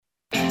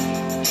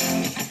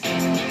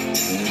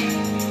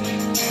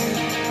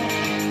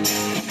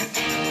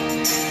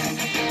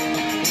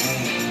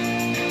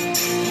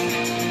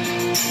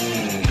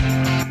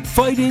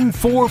fighting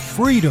for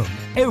freedom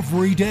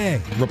every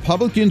day.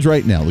 Republicans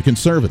right now, the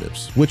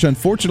conservatives, which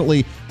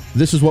unfortunately,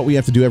 this is what we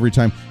have to do every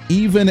time,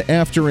 even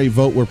after a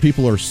vote where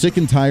people are sick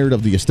and tired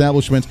of the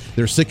establishment,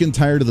 they're sick and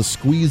tired of the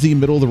squeezy,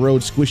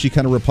 middle-of-the-road, squishy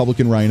kind of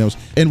Republican rhinos,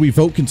 and we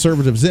vote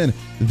conservatives in,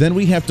 then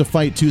we have to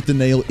fight tooth and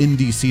nail in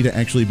D.C. to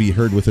actually be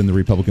heard within the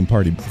Republican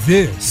Party.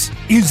 This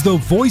is the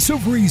Voice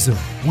of Reason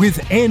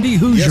with Andy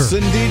Hoosier. Yes,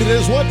 indeed it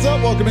is. What's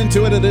up? Welcome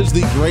into it. It is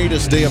the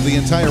greatest day of the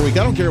entire week.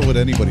 I don't care what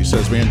anybody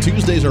says, man.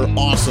 Tuesdays are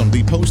awesome.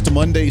 The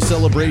post-Monday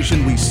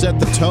celebration, we set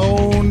the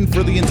tone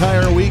for the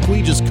entire week.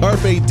 We just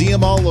carpe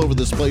diem all over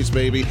this place,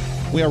 baby.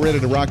 We are ready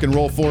to rock and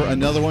roll for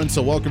another one,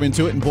 so welcome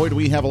into it. And boy, do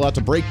we have a lot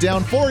to break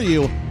down for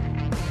you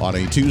on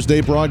a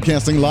Tuesday,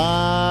 broadcasting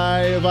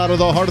live out of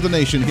the heart of the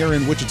nation here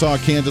in Wichita,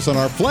 Kansas, on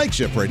our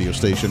flagship radio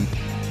station.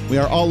 We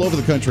are all over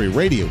the country,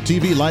 radio,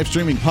 TV, live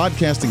streaming,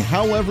 podcasting,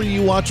 however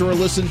you watch or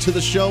listen to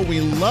the show. We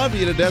love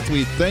you to death.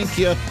 We thank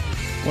you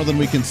more than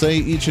we can say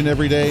each and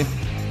every day.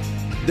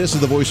 This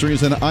is The Voice of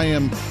Reason. I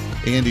am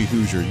Andy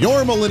Hoosier,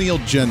 your millennial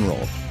general,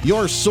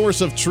 your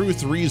source of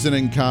truth, reason,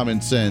 and common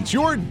sense,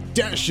 your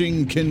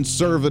dashing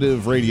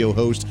conservative radio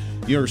host,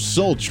 your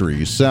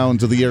sultry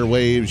sound to the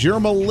airwaves, your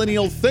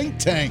millennial think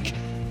tank,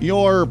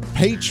 your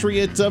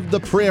patriot of the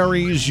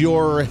prairies,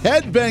 your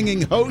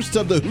headbanging host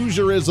of the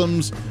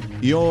Hoosierisms,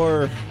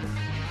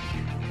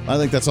 I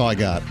think that's all I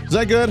got. Is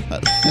that good?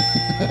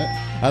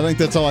 I think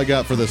that's all I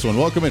got for this one.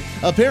 Welcome in.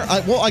 I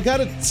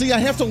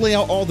have to lay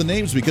out all the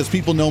names because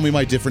people know me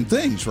by different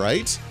things,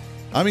 right?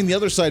 I mean, the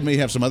other side may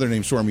have some other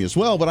names for me as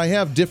well, but I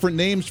have different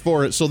names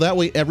for it, so that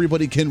way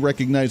everybody can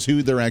recognize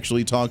who they're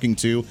actually talking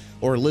to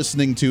or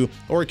listening to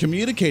or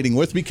communicating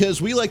with,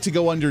 because we like to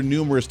go under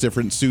numerous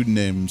different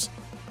pseudonyms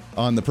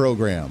on the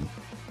program,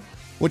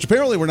 which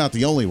apparently we're not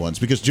the only ones,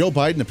 because Joe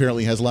Biden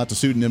apparently has lots of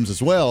pseudonyms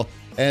as well,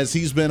 as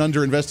he's been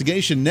under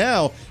investigation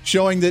now,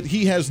 showing that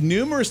he has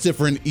numerous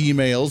different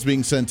emails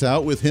being sent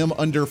out with him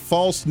under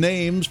false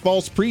names,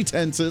 false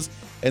pretenses,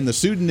 and the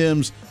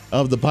pseudonyms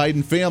of the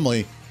Biden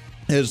family,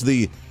 as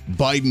the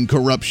Biden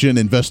corruption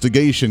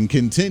investigation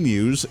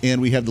continues.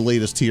 And we have the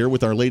latest here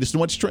with our latest and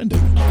what's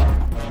trending.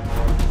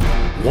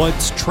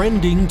 What's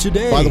trending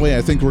today? By the way,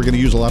 I think we're going to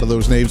use a lot of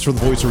those names for the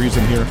Voice of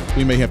Reason here.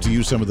 We may have to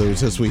use some of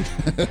those as we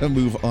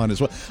move on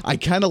as well. I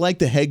kind of like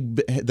the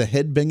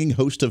head-banging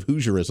host of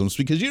Hoosierisms,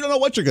 because you don't know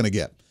what you're going to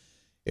get.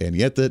 And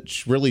yet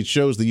that really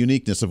shows the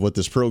uniqueness of what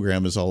this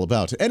program is all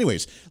about.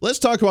 Anyways, let's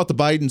talk about the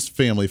Biden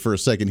family for a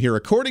second here.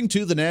 According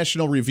to the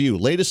National Review,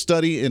 latest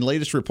study and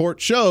latest report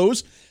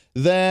shows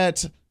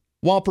that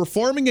while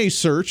performing a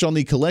search on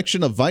the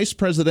collection of vice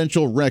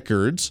presidential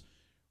records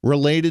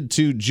related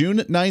to June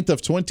 9th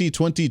of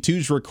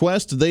 2022's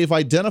request, they've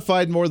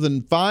identified more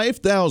than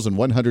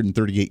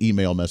 5,138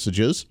 email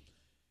messages,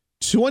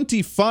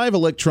 25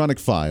 electronic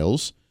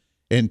files,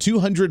 and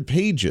 200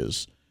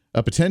 pages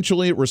of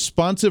potentially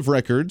responsive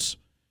records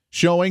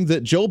showing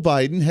that Joe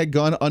Biden had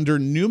gone under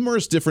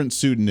numerous different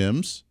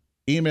pseudonyms,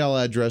 email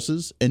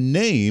addresses, and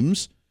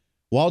names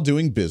while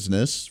doing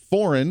business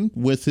foreign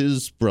with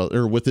his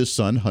brother, with his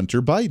son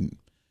Hunter Biden.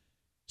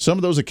 Some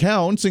of those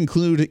accounts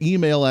include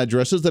email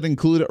addresses that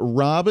include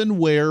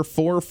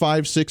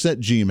robinware456 at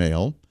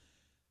Gmail,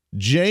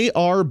 JRBWR,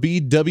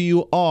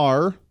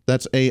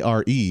 that's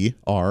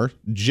A-R-E-R,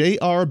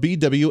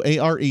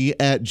 JRBWARE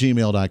at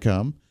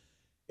gmail.com,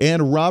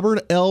 and Robert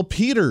L.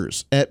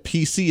 Peters at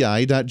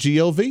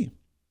PCI.gov.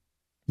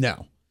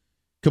 Now,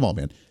 come on,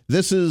 man.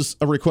 This is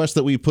a request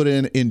that we put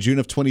in June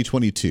of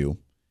 2022.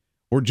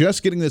 We're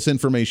just getting this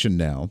information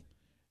now.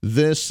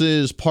 This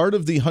is part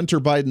of the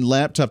Hunter Biden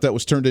laptop that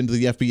was turned into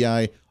the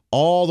FBI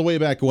all the way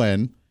back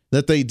when,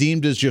 that they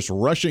deemed as just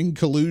Russian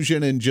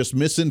collusion and just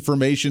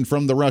misinformation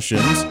from the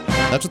Russians.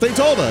 That's what they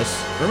told us.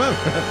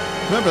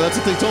 Remember, that's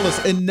what they told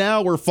us. And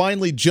now we're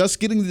finally just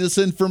getting this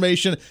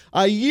information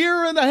a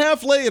year and a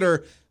half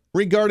later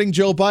regarding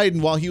Joe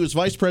Biden while he was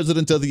vice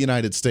president of the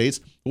United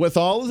States, with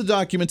all of the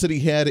documents that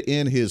he had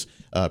in his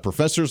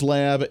professor's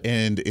lab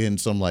and in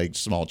some like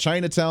small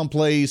Chinatown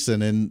place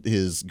and in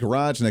his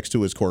garage next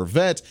to his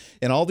Corvette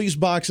and all these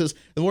boxes,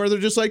 and where they're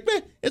just like, meh,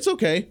 it's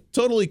okay,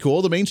 totally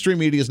cool. The mainstream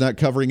media is not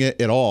covering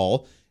it at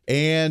all.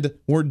 And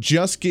we're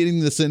just getting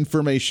this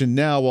information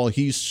now while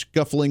he's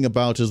scuffling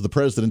about as the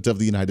president of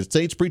the United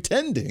States,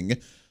 pretending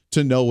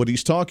to know what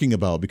he's talking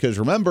about. Because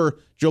remember,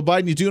 Joe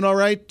Biden, you doing all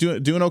right?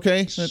 Doing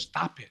okay?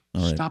 Stop it.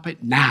 Right. Stop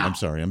it now. I'm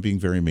sorry. I'm being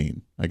very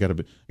mean. I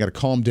gotta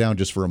calm down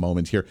just for a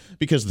moment here,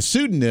 because the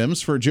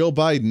pseudonyms for Joe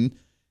Biden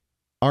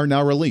are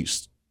now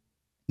released.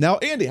 Now,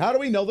 Andy, how do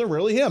we know they're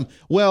really him?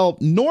 Well,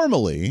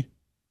 normally,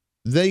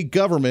 the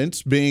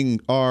government,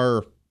 being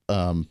our,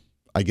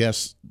 I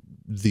guess,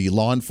 the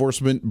law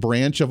enforcement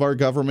branch of our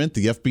government,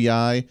 the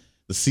FBI,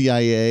 the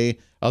CIA,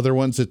 other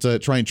ones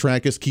that try and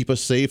track us, keep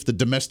us safe, the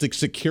domestic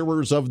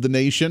securers of the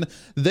nation,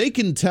 they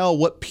can tell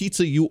what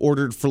pizza you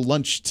ordered for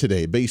lunch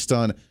today based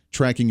on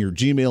tracking your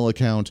Gmail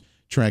account,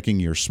 tracking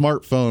your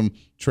smartphone,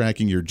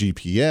 tracking your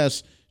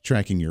GPS,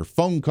 tracking your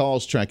phone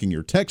calls, tracking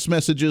your text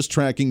messages,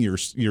 tracking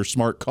your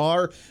smart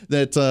car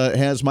that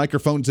has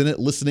microphones in it,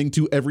 listening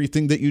to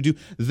everything that you do.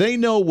 They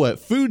know what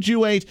food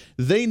you ate.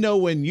 They know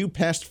when you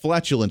passed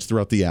flatulence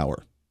throughout the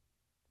hour.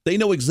 They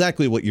know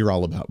exactly what you're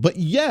all about. But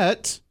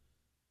yet,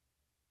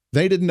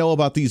 they didn't know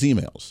about these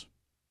emails.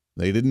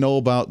 They didn't know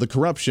about the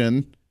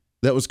corruption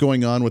that was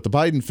going on with the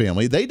Biden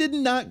family. They did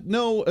not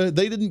know.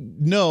 They didn't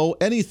know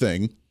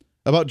anything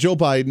about Joe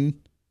Biden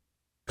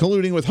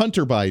colluding with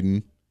Hunter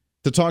Biden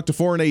to talk to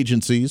foreign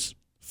agencies,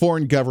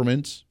 foreign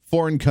governments,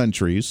 foreign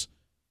countries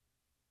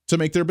to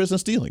make their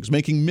business dealings,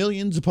 making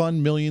millions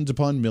upon millions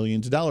upon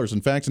millions of dollars.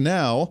 In fact,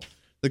 now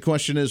the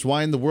question is,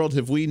 why in the world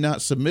have we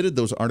not submitted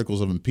those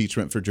articles of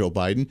impeachment for Joe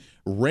Biden,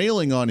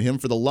 railing on him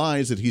for the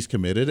lies that he's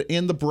committed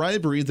and the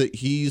bribery that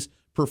he's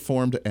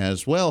performed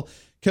as well?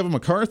 Kevin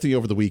McCarthy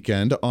over the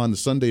weekend on the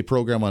Sunday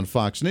program on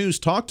Fox News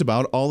talked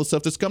about all the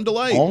stuff that's come to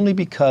light. Only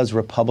because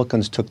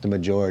Republicans took the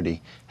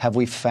majority have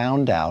we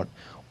found out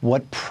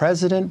what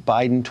President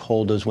Biden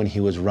told us when he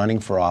was running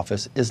for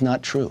office is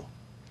not true.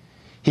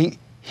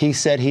 He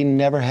said he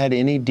never had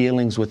any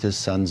dealings with his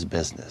son's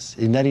business,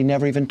 and that he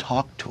never even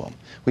talked to him.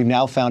 We've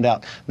now found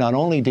out not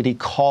only did he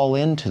call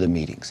into the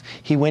meetings,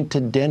 he went to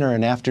dinner,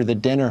 and after the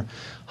dinner,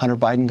 Hunter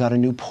Biden got a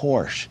new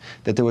Porsche,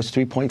 that there was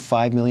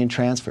 $3.5 million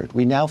transferred.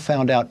 We now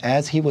found out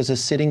as he was a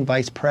sitting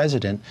vice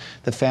president,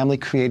 the family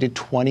created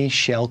 20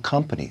 shell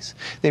companies.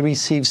 They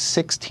received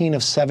 16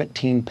 of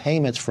 17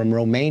 payments from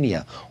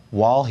Romania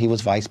while he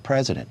was vice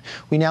president.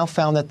 We now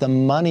found that the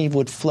money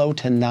would flow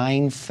to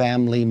 9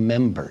 family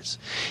members.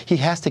 He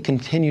has to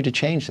continue to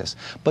change this.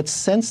 But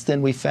since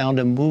then, we found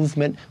a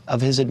movement of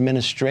his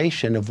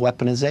administration of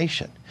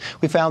weaponization.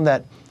 We found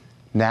that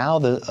now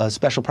the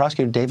special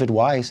prosecutor, David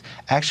Weiss,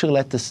 actually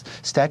let the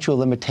statute of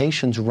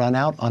limitations run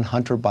out on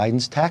Hunter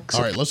Biden's tax.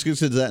 All right, let's get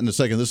to that in a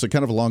second. This is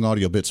kind of a long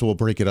audio bit, so we'll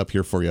break it up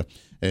here for you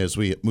as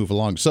we move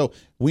along. So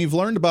we've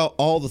learned about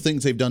all the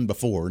things they've done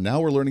before.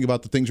 Now we're learning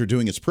about the things they're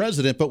doing as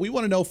president, but we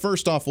want to know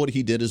first off what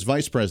he did as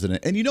vice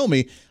president. And you know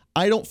me,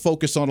 I don't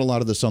focus on a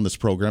lot of this on this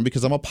program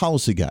because I'm a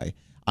policy guy.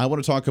 I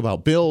want to talk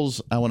about bills.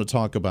 I want to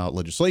talk about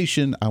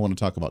legislation. I want to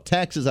talk about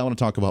taxes. I want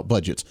to talk about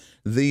budgets.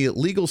 The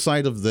legal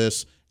side of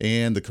this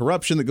and the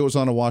corruption that goes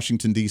on in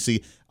Washington,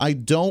 D.C., I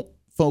don't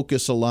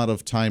focus a lot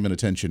of time and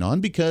attention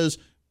on because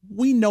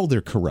we know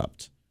they're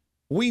corrupt.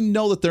 We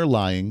know that they're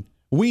lying.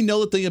 We know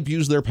that they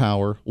abuse their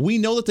power. We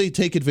know that they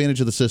take advantage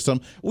of the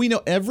system. We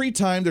know every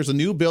time there's a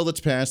new bill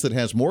that's passed that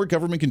has more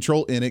government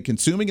control in it,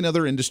 consuming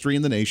another industry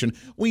in the nation,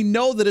 we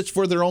know that it's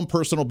for their own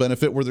personal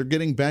benefit where they're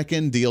getting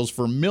back-end deals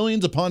for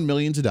millions upon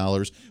millions of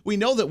dollars. We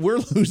know that we're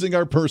losing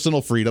our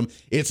personal freedom.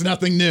 It's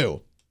nothing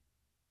new.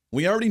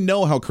 We already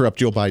know how corrupt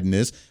Joe Biden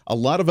is. A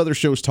lot of other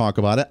shows talk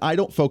about it. I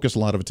don't focus a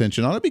lot of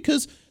attention on it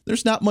because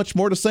there's not much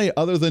more to say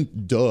other than,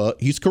 duh,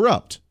 he's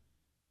corrupt.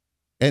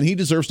 And he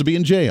deserves to be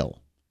in jail.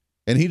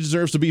 And he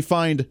deserves to be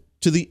fined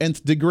to the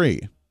nth degree,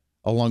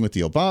 along with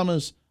the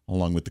Obamas,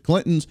 along with the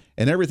Clintons,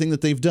 and everything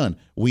that they've done.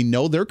 We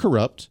know they're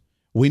corrupt.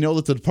 We know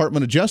that the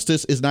Department of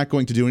Justice is not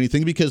going to do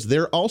anything because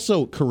they're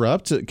also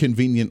corrupt,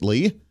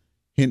 conveniently,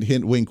 hint,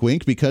 hint, wink,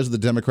 wink, because of the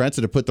Democrats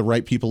that have put the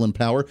right people in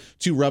power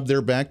to rub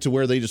their back to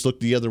where they just look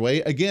the other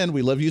way. Again,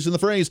 we love using the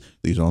phrase,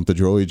 these aren't the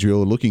droids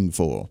you're looking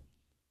for.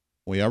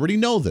 We already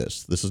know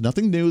this. This is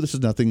nothing new. This is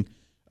nothing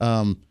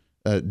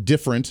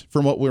different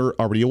from what we're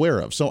already aware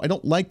of. So I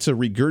don't like to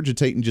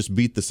regurgitate and just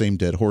beat the same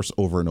dead horse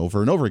over and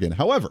over and over again.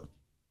 However,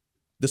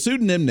 the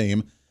pseudonym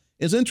name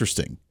is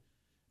interesting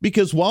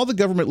because while the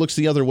government looks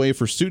the other way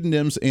for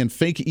pseudonyms and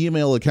fake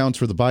email accounts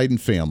for the Biden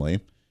family,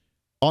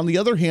 on the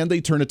other hand,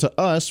 they turn it to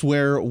us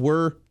where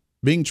we're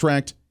being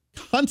tracked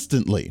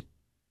constantly.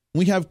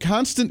 We have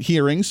constant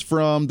hearings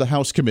from the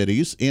House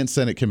committees and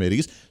Senate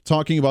committees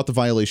talking about the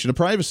violation of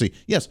privacy.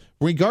 Yes,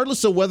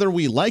 regardless of whether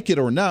we like it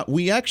or not,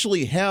 we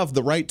actually have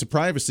the right to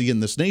privacy in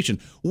this nation.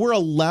 We're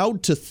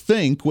allowed to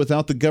think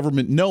without the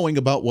government knowing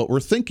about what we're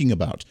thinking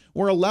about.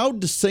 We're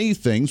allowed to say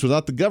things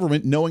without the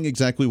government knowing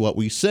exactly what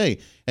we say.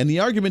 And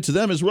the argument to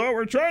them is, well,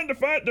 we're trying to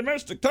fight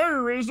domestic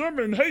terrorism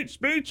and hate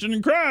speech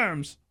and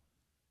crimes.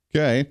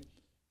 Okay.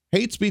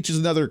 Hate speech is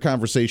another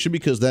conversation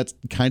because that's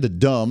kind of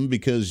dumb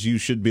because you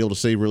should be able to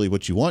say really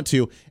what you want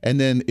to. And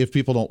then if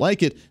people don't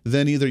like it,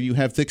 then either you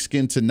have thick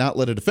skin to not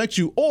let it affect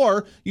you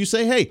or you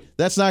say, hey,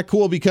 that's not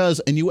cool because,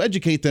 and you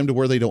educate them to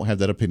where they don't have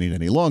that opinion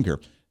any longer.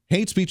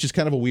 Hate speech is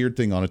kind of a weird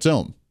thing on its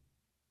own.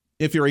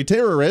 If you're a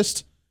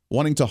terrorist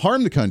wanting to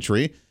harm the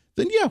country,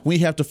 then yeah, we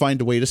have to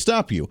find a way to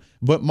stop you.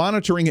 But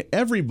monitoring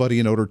everybody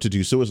in order to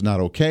do so is not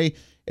okay.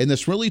 And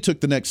this really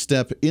took the next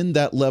step in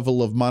that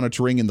level of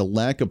monitoring and the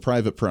lack of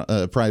private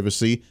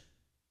privacy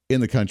in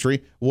the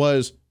country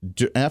was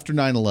after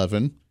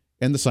 9/11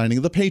 and the signing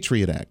of the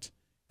Patriot Act.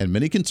 And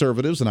many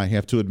conservatives, and I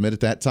have to admit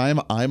at that time,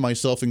 I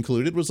myself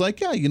included, was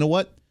like, yeah, you know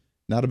what?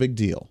 Not a big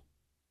deal.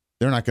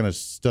 They're not going to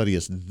study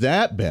us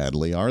that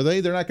badly, are they?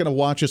 They're not going to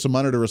watch us and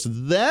monitor us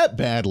that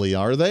badly,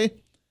 are they?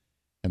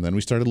 And then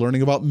we started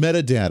learning about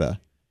metadata.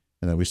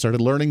 And then we started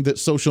learning that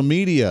social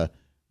media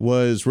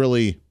was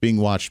really being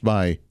watched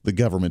by the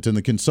government and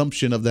the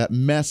consumption of that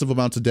massive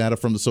amounts of data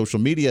from the social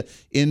media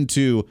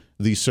into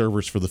the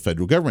servers for the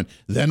federal government.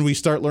 Then we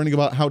start learning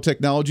about how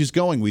technology is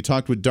going. We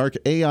talked with Dark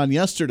Aeon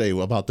yesterday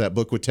about that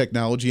book with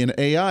technology and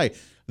AI.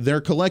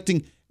 They're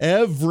collecting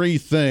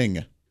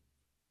everything.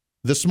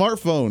 The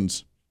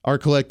smartphones are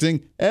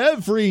collecting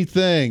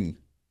everything.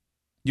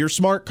 Your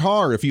smart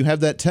car, if you have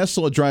that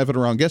Tesla driving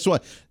around, guess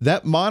what?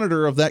 That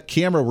monitor of that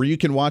camera where you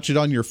can watch it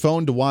on your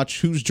phone to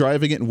watch who's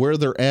driving it and where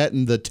they're at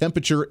and the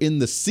temperature in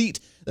the seat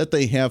that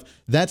they have,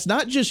 that's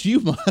not just you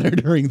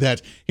monitoring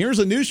that. Here's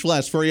a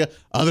newsflash for you.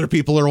 Other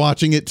people are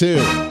watching it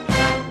too.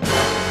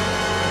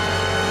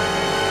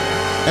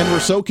 And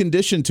we're so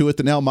conditioned to it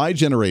that now my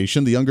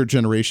generation, the younger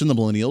generation, the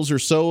millennials, are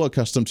so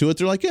accustomed to it.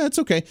 They're like, yeah, it's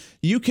okay.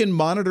 You can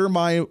monitor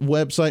my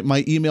website,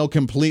 my email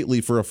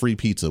completely for a free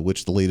pizza,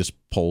 which the latest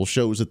poll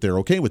shows that they're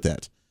okay with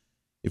that.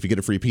 If you get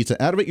a free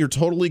pizza out of it, you're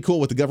totally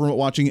cool with the government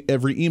watching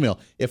every email.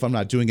 If I'm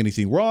not doing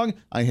anything wrong,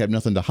 I have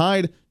nothing to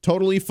hide,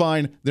 totally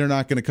fine. They're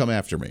not going to come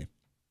after me.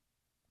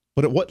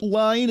 But at what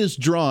line is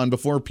drawn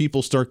before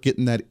people start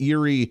getting that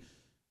eerie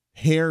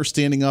hair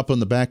standing up on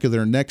the back of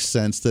their neck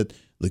sense that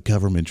the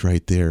government's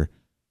right there?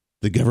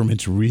 The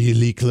government's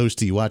really close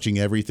to you, watching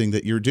everything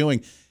that you're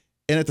doing.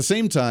 And at the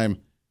same time,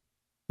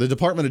 the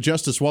Department of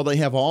Justice, while they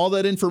have all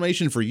that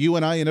information for you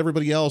and I and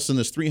everybody else and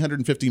this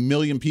 350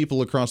 million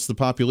people across the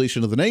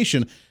population of the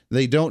nation,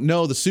 they don't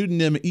know the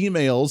pseudonym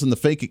emails and the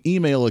fake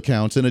email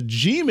accounts and a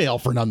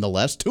Gmail for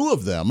nonetheless, 2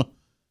 of them,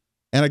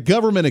 and a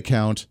government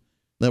account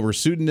that were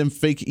pseudonym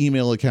fake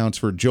email accounts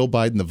for Joe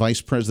Biden, the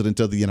vice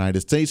president of the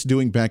United States,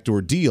 doing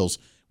backdoor deals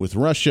with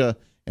Russia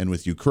and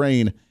with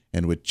Ukraine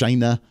and with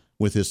China,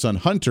 with his son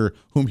Hunter,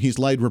 whom he's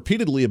lied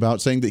repeatedly about,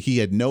 saying that he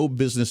had no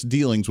business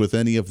dealings with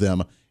any of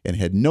them and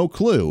had no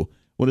clue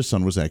what his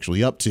son was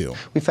actually up to.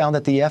 We found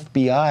that the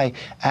FBI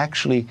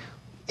actually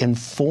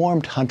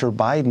informed Hunter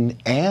Biden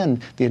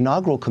and the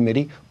inaugural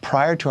committee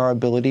prior to our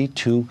ability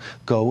to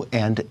go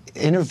and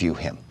interview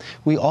him.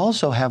 We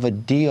also have a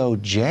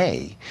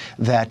DOJ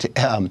that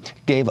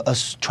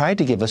tried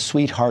to give a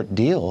sweetheart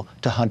deal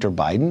to Hunter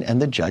Biden, and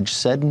the judge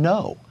said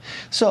no.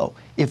 So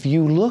if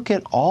you look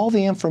at all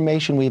the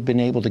information we've been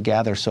able to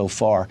gather so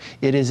far,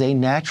 it is a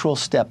natural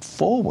step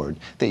forward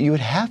that you would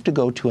have to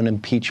go to an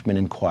impeachment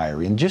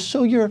inquiry. And just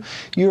so your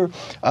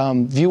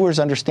viewers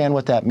understand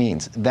what that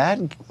means, that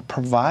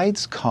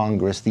provides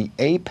Congress the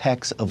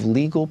apex of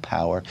legal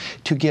power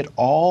to get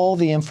all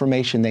the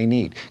information they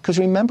need. Because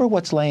remember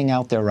what's laying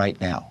out there right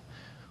now.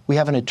 We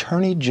have an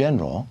attorney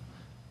general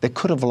that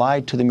could have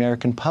lied to the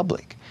American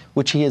public,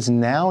 which he has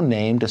now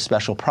named a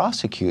special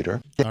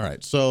prosecutor. All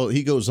right, so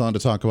he goes on to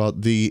talk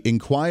about the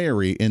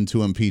inquiry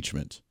into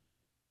impeachment.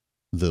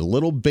 The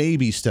little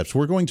baby steps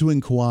we're going to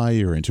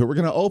inquire into. We're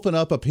going to open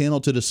up a panel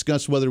to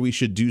discuss whether we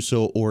should do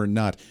so or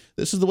not.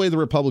 This is the way the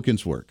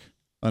Republicans work,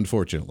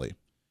 unfortunately.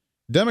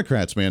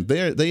 Democrats, man,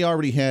 they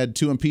already had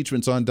 2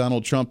 impeachments on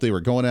Donald Trump. They were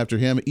going after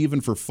him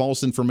even for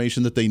false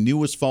information that they knew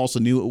was false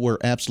and knew were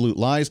absolute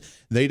lies.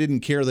 They didn't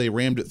care. They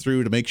rammed it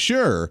through to make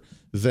sure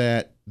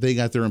that they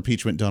got their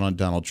impeachment done on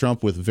Donald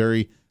Trump with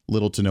very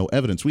little to no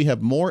evidence. We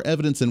have more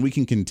evidence than we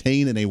can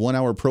contain in a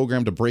 1-hour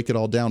program to break it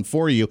all down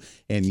for you,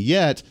 and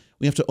yet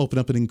we have to open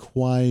up an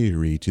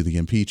inquiry to the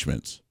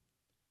impeachments.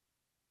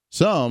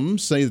 Some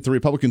say that the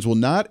Republicans will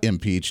not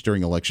impeach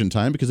during election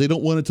time because they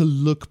don't want it to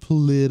look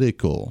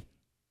political.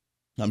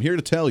 I'm here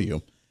to tell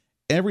you,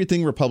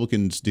 everything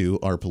Republicans do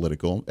are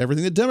political.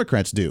 Everything that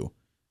Democrats do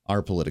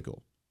are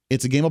political.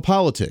 It's a game of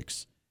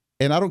politics.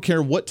 And I don't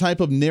care what type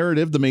of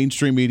narrative the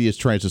mainstream media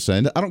tries to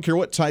send. I don't care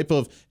what type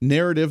of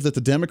narrative that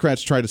the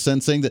Democrats try to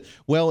send, saying that,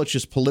 well, it's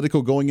just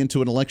political going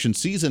into an election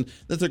season,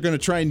 that they're going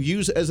to try and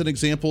use as an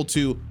example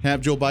to have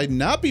Joe Biden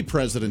not be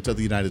president of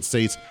the United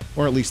States,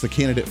 or at least the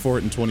candidate for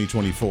it in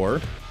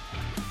 2024.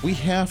 We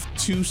have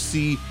to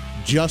see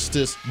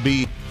justice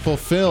be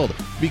fulfilled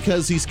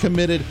because he's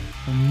committed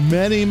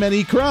many,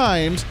 many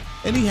crimes,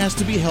 and he has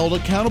to be held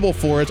accountable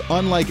for it,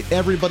 unlike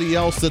everybody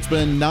else that's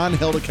been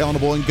non-held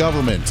accountable in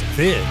government.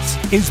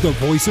 This is the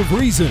Voice of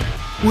Reason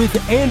with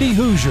Andy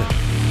Hoosier.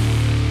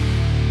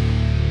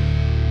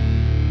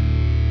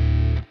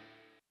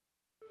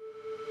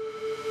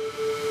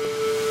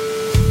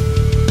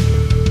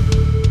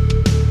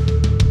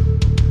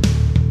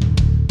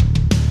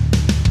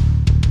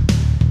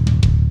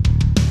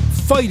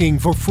 Fighting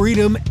for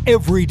freedom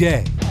every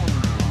day.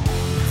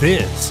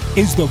 This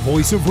is the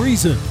Voice of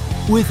Reason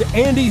with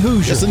Andy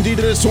Hoosier. Yes, indeed,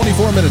 it is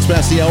 24 minutes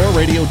past the hour.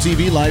 Radio,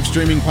 TV, live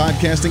streaming,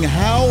 podcasting,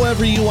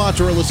 however you watch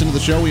or listen to the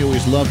show. We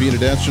always love you to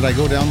death. Should I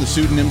go down the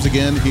pseudonyms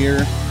again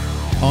here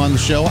on the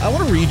show? I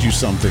want to read you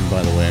something,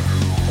 by the way,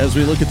 as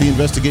we look at the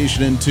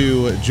investigation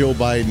into Joe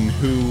Biden,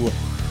 who,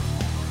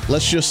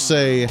 let's just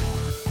say,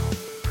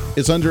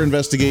 is under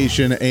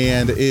investigation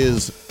and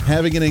is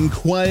having an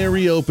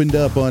inquiry opened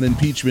up on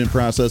impeachment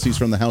processes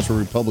from the House of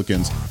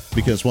Republicans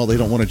because, well, they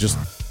don't want to just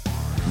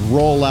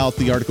roll out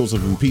the articles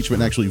of impeachment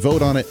and actually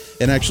vote on it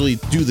and actually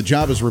do the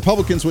job as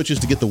Republicans, which is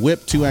to get the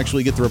whip to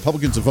actually get the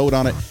Republicans to vote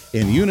on it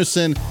in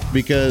unison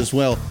because,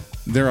 well,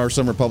 there are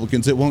some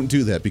Republicans that won't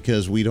do that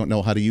because we don't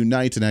know how to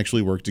unite and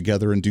actually work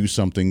together and do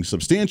something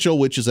substantial,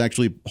 which is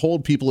actually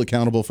hold people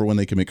accountable for when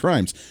they commit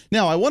crimes.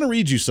 Now, I want to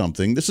read you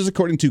something. This is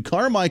according to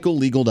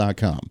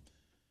CarmichaelLegal.com.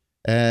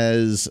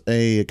 As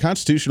a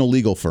constitutional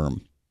legal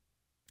firm,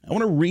 I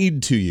want to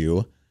read to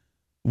you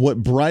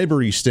what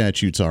bribery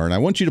statutes are, and I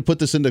want you to put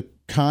this into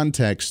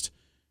context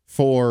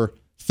for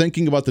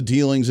thinking about the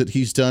dealings that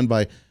he's done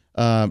by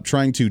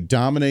trying to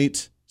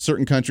dominate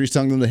certain countries,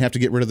 telling them they have to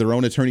get rid of their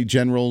own attorney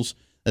generals,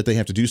 that they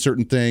have to do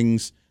certain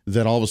things,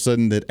 that all of a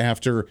sudden that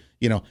after,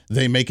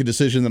 they make a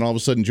decision, then all of a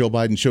sudden Joe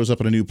Biden shows up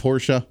in a new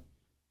Porsche.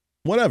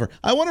 Whatever.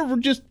 I want to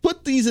just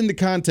put these into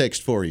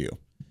context for you.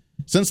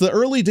 Since the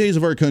early days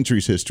of our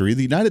country's history,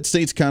 the United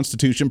States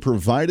Constitution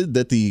provided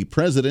that the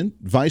president,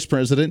 vice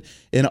president,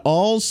 and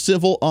all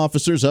civil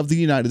officers of the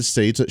United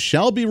States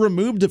shall be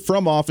removed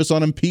from office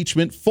on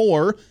impeachment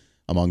for,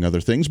 among other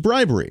things,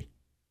 bribery.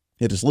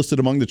 It is listed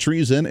among the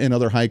treason and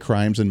other high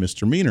crimes and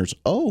misdemeanors.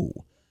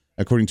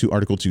 According to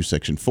Article 2,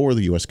 Section 4 of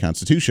the U.S.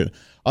 Constitution.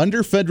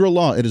 Under federal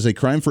law, it is a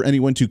crime for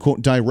anyone to,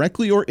 quote,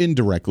 directly or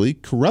indirectly,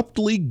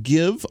 corruptly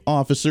give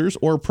officers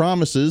or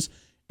promises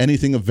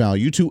anything of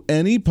value to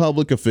any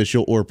public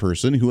official or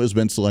person who has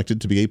been selected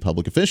to be a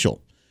public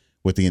official,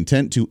 with the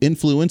intent to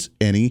influence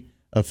any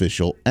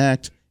official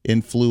act,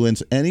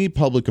 influence any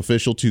public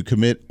official to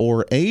commit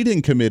or aid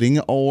in committing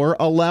or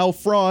allow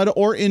fraud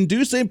or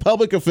induce a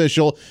public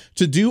official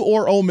to do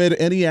or omit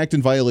any act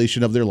in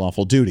violation of their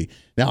lawful duty.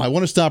 Now, I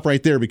want to stop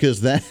right there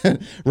because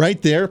that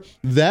right there,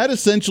 that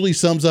essentially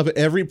sums up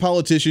every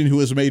politician who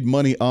has made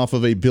money off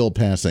of a bill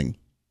passing.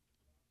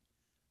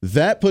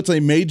 That puts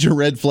a major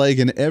red flag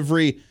in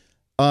every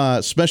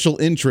special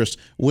interest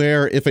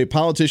where if a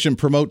politician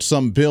promotes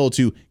some bill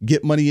to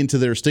get money into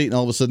their state and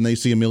all of a sudden they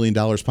see $1 million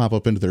pop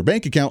up into their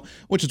bank account,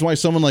 which is why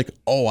someone like,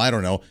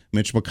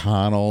 Mitch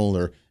McConnell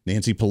or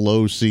Nancy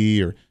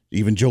Pelosi or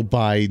even Joe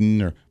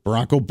Biden or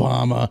Barack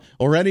Obama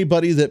or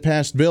anybody that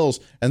passed bills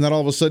and then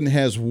all of a sudden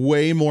has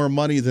way more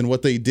money than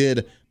what they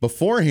did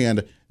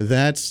beforehand,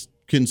 that's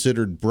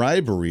considered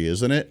bribery,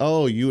 isn't it?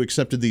 Oh, you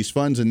accepted these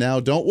funds and now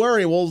don't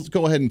worry, we'll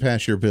go ahead and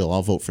pass your bill.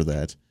 I'll vote for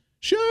that.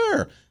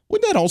 Sure.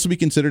 Wouldn't that also be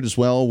considered as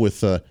well with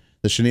the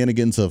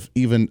shenanigans of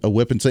even a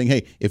whip and saying,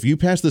 hey, if you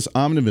pass this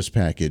omnibus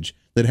package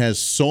that has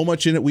so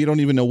much in it, we don't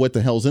even know what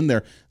the hell's in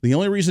there. The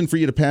only reason for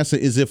you to pass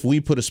it is if we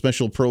put a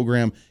special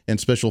program and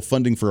special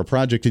funding for a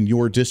project in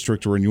your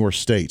district or in your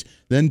state.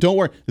 Then don't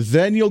worry.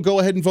 Then you'll go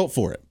ahead and vote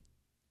for it.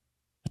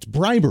 That's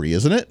bribery,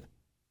 isn't it?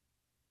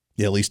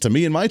 Yeah, at least to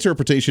me, in my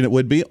interpretation, it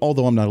would be,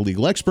 although I'm not a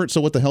legal expert,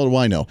 so what the hell do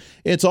I know?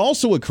 It's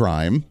also a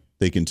crime,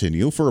 they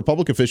continue, for a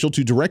public official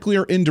to directly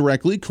or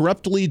indirectly,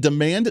 corruptly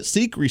demand,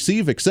 seek,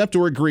 receive, accept,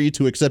 or agree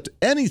to accept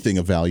anything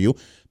of value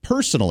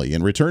personally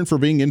in return for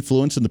being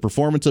influenced in the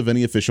performance of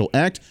any official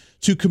act,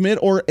 to commit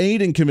or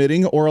aid in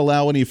committing or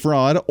allow any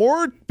fraud,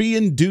 or be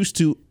induced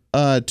to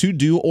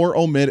do or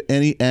omit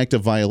any act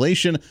of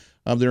violation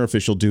of their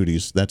official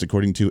duties. That's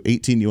according to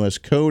 18 U.S.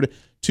 Code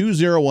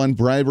 201,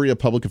 bribery of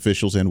public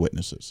officials and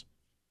witnesses.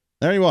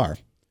 There you are.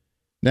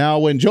 Now,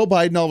 when Joe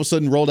Biden all of a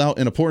sudden rolled out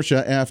in a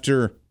Porsche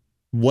after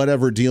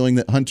whatever dealing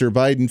that Hunter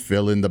Biden,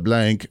 fill in the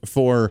blank,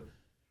 for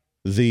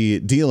the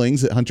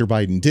dealings that Hunter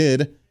Biden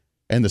did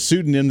and the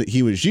pseudonym that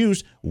he was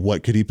used,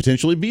 what could he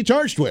potentially be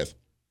charged with?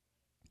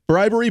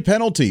 Bribery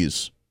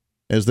penalties.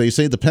 As they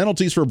say, the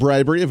penalties for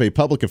bribery of a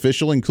public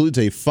official includes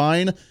a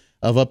fine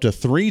of up to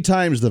 3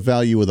 times the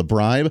value of the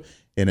bribe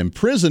and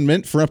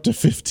imprisonment for up to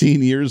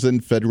 15 years in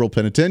federal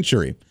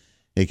penitentiary.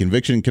 A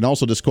conviction can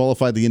also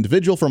disqualify the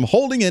individual from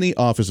holding any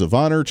office of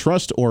honor,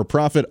 trust, or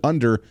profit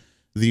under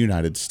the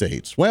United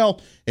States. Well,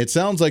 it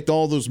sounds like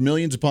all those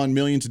millions upon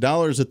millions of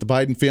dollars that the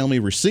Biden family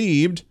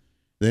received,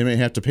 they may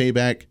have to pay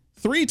back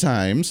 3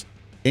 times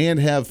and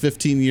have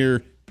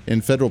 15-year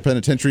in federal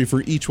penitentiary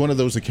for each one of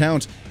those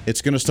accounts.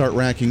 It's going to start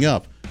racking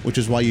up, which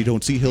is why you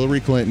don't see Hillary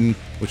Clinton,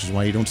 which is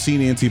why you don't see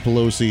Nancy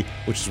Pelosi,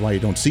 which is why you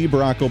don't see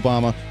Barack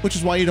Obama, which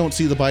is why you don't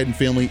see the Biden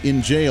family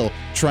in jail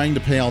trying to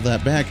pay all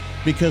that back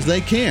because they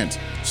can't.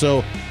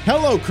 So,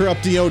 hello,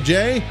 corrupt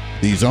DOJ.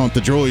 These aren't the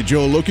droids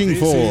you're looking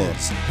for.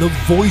 This is the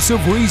Voice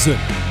of Reason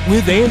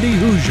with Andy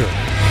Hoosier.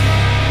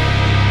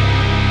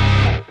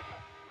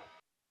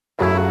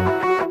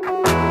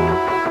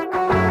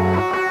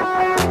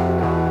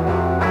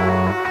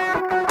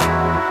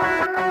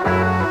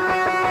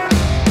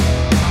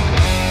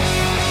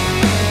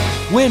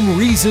 When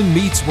reason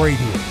meets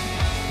radio,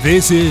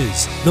 this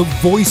is the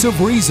Voice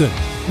of Reason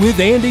with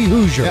Andy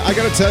Hoosier. I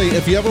got to tell you,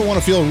 if you ever want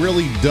to feel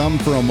really dumb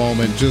for a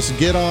moment, just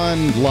get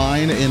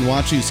online and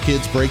watch these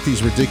kids break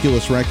these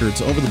ridiculous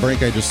records. Over the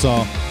break, I just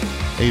saw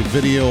a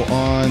video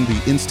on the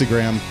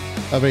Instagram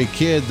of a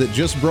kid that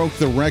just broke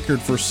the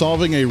record for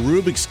solving a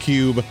Rubik's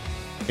Cube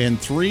in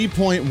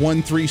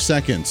 3.13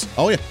 seconds.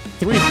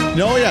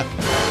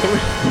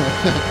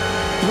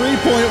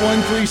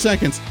 3.13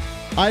 seconds.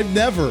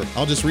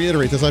 I'll just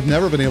reiterate this, I've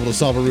never been able to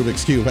solve a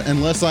Rubik's Cube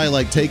unless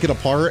I take it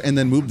apart and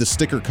then move the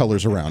sticker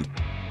colors around.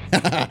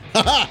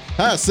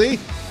 See?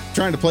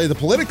 Trying to play the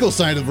political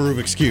side of the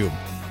Rubik's Cube.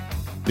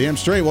 Damn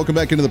straight. Welcome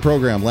back into the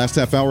program. Last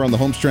half hour on the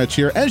home stretch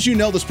here. As you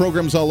know, this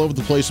program's all over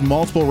the place.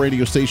 Multiple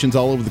radio stations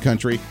all over the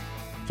country.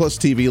 Plus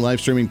TV, live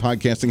streaming,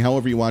 podcasting,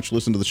 however you watch,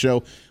 listen to the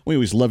show. We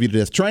always love you to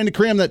death. Trying to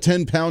cram that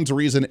 10 pounds of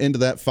reason into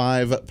that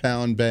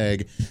 5-pound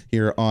bag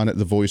here on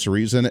The Voice of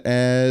Reason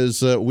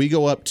as we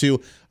go up to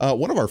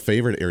one of our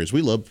favorite areas.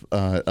 We love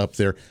up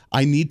there.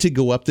 I need to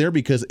go up there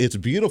because it's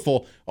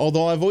beautiful,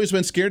 although I've always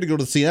been scared to go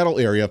to the Seattle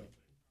area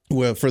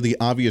for the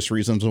obvious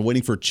reasons. I'm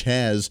waiting for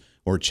Chaz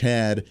or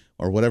Chad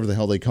or whatever the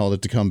hell they called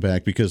it to come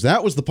back because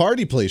that was the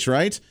party place,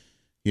 right?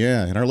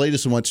 Yeah, and our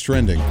latest and what's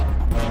trending.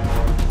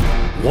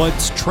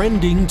 What's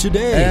trending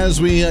today? As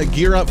we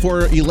gear up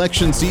for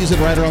election season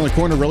right around the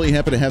corner, really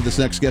happy to have this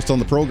next guest on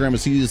the program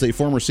as he is a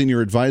former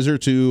senior advisor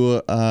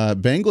to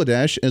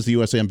Bangladesh as the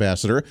U.S.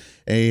 ambassador,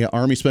 a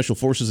Army Special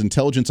Forces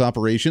Intelligence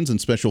Operations and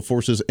Special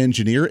Forces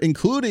engineer,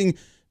 including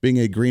being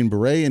a Green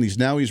Beret, and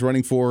he's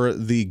running for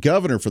the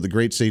governor for the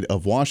great state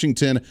of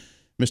Washington.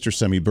 Mr.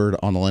 Semi Bird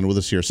on the line with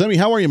us here. Semi,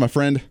 how are you, my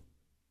friend?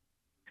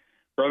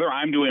 Brother,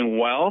 I'm doing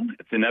well.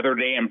 It's another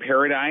day in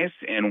paradise,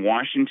 and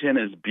Washington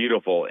is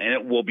beautiful, and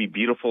it will be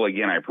beautiful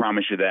again. I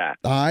promise you that.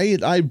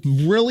 I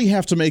really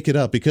have to make it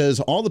up because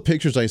all the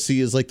pictures I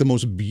see is like the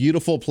most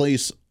beautiful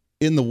place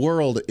in the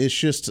world. It's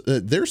just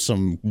there's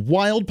some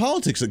wild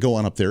politics that go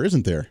on up there,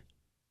 isn't there?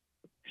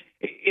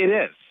 It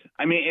is.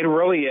 I mean, it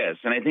really is,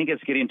 and I think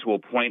it's getting to a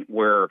point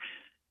where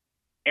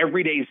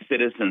everyday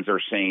citizens are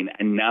saying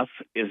enough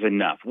is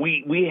enough.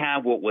 We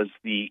have what was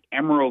the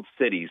Emerald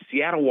City,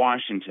 Seattle,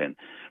 Washington.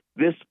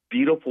 This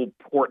beautiful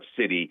port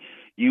city,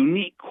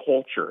 unique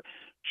culture,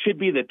 should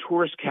be the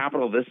tourist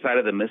capital this side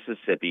of the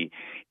Mississippi.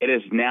 It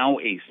is now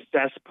a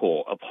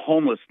cesspool of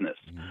homelessness,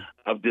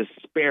 of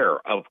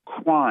despair, of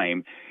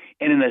crime.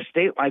 And in a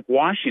state like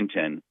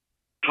Washington,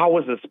 how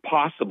is this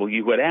possible?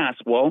 You would ask,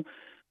 well,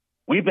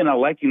 we've been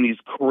electing these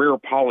career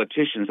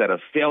politicians that have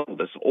failed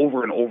us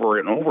over and over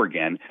and over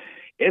again.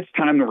 It's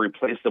time to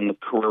replace them with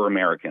career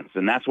Americans,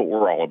 and that's what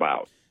we're all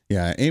about.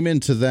 Yeah,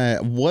 amen to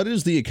that. What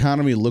does the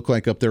economy look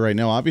like up there right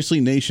now? Obviously,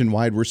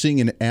 nationwide, we're seeing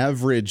an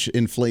average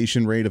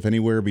inflation rate of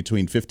anywhere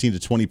between 15 to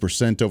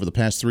 20% over the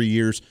past 3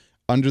 years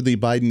under the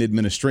Biden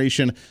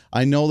administration.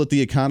 I know that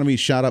the economy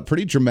shot up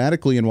pretty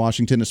dramatically in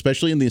Washington,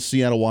 especially in the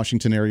Seattle,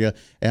 Washington area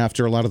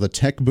after a lot of the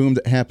tech boom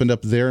that happened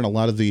up there, and a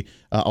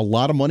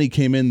lot of money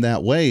came in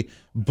that way.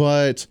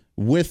 But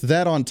with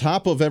that on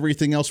top of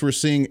everything else we're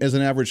seeing as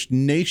an average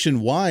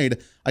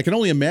nationwide, I can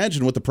only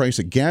imagine what the price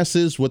of gas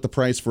is, what the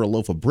price for a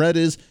loaf of bread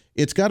is.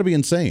 It's got to be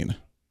insane.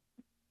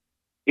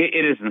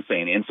 It is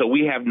insane. And so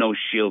we have no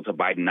shield to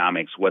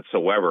Bidenomics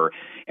whatsoever.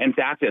 In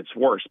fact, it's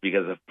worse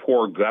because of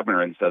poor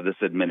governance of this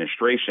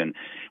administration.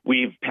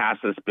 We've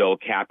passed this bill,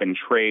 cap and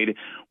trade,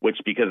 which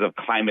because of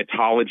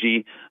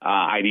climatology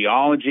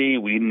ideology,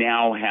 we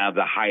now have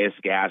the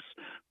highest gas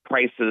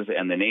prices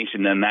in the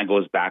nation. And that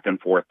goes back and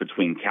forth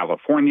between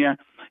California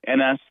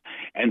and us.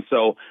 And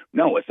so,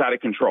 no, it's out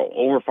of control.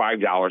 Over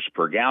 $5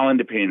 per gallon,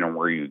 depending on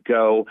where you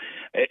go.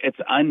 It's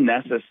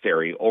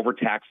unnecessary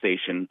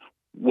overtaxation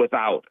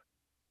without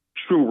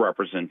true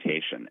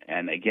representation.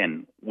 And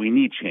again, we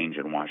need change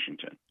in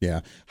Washington.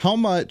 Yeah. How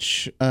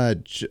much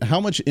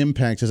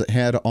impact has it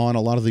had on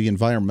a lot of the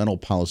environmental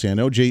policy? I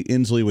know Jay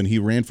Inslee, when he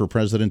ran for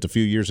president a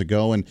few years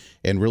ago and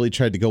really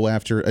tried to go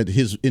after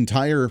his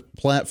entire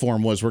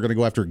platform was we're going to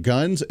go after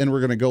guns and we're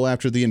going to go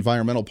after the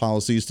environmental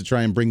policies to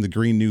try and bring the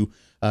green new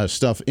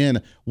stuff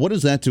in. What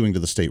is that doing to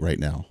the state right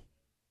now?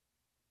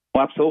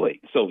 Well, absolutely.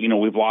 So,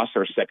 we've lost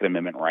our Second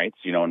Amendment rights.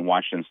 In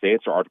Washington State,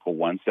 it's Article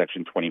 1,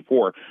 Section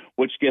 24,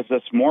 which gives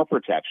us more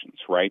protections,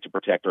 right, to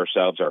protect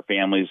ourselves, our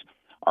families,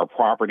 our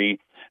property.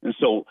 And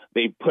so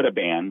they put a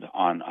ban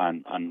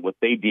on what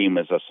they deem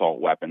as assault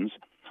weapons.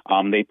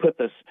 They put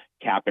this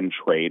cap and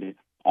trade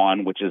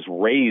on, which has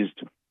raised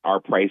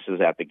our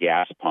prices at the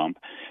gas pump.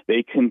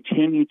 They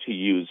continue to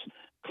use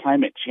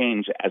climate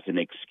change as an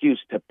excuse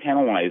to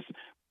penalize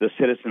the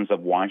citizens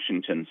of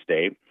Washington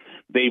State.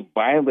 They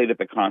violated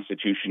the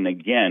Constitution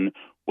again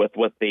with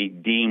what they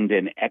deemed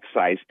an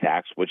excise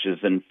tax, which is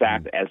in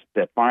fact as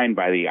defined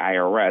by the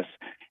IRS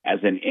as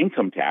an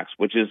income tax,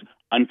 which is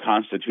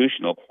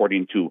unconstitutional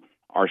according to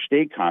our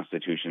state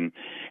constitution.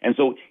 And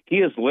so he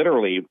is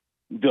literally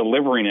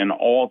delivering in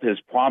all of his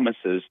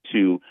promises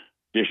to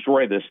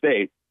destroy the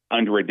state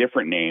under a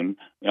different name,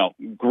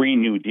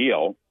 Green New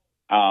Deal.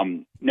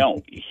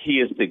 No,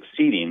 he is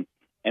succeeding.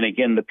 And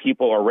again, the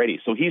people are ready.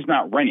 So he's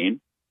not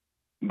running,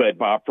 but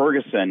Bob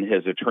Ferguson,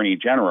 his attorney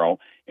general,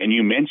 and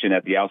you mentioned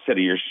at the outset of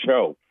your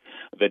show,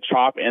 the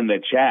chop and the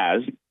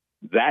chaz,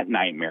 that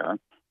nightmare.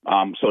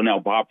 So now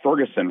Bob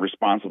Ferguson,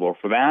 responsible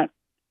for that,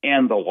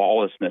 and the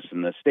lawlessness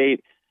in the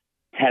state,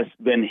 has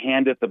been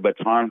handed the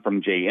baton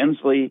from Jay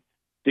Inslee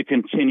to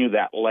continue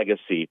that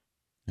legacy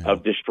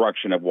of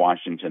destruction of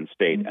Washington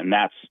State. And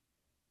that's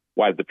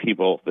why the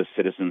people, the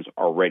citizens,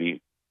 are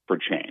ready for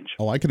change.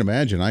 Oh, I can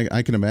imagine.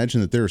 I can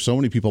imagine that there are so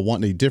many people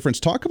wanting a difference.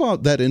 Talk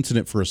about that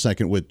incident for a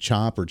second with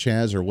Chop or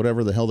Chaz or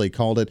whatever the hell they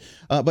called it.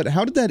 But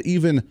how did that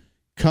even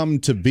come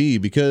to be?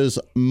 Because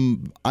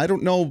I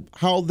don't know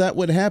how that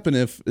would happen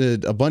if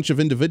a bunch of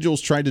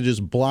individuals tried to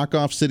just block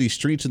off city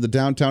streets in the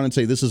downtown and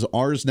say, this is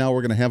ours now,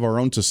 we're going to have our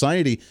own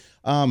society.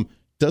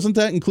 Doesn't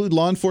that include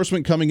law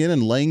enforcement coming in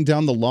and laying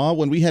down the law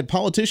when we had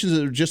politicians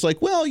that are just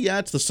like, well, yeah,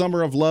 it's the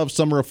summer of love,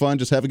 summer of fun,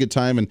 just have a good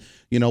time, and,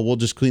 we'll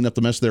just clean up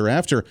the mess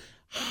thereafter.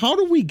 How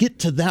do we get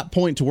to that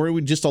point to where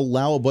we just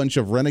allow a bunch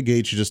of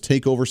renegades to just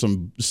take over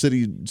some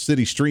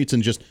city streets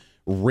and just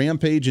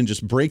rampage and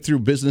just break through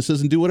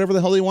businesses and do whatever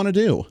the hell they want to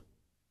do?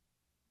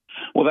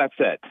 Well, that's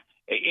it.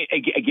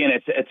 Again,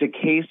 it's a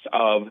case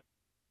of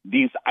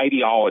these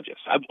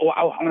ideologists. I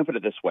want to put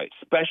it this way.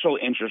 Special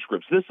interest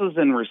groups. This is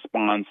in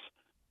response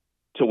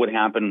to what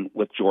happened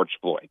with George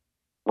Floyd,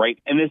 right?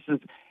 And this is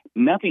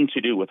nothing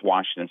to do with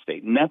Washington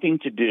State, nothing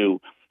to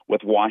do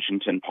with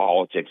Washington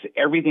politics,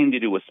 everything to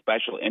do with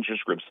special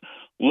interest groups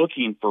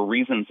looking for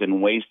reasons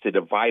and ways to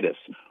divide us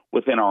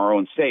within our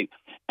own state.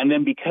 And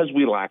then because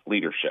we lack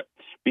leadership,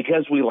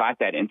 because we lack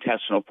that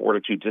intestinal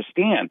fortitude to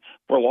stand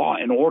for law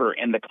and order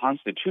and the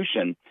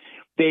Constitution,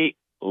 they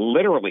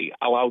literally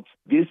allowed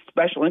these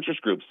special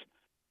interest groups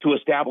to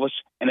establish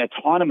an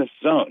autonomous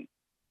zone.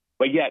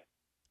 But yet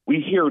we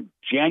hear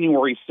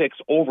January 6th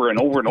over and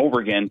over and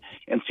over again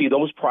and see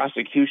those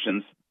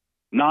prosecutions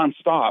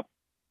nonstop,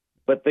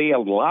 but they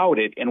allowed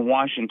it in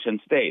Washington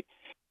State.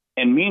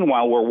 And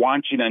meanwhile, we're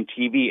watching on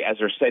TV as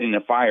they're setting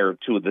a fire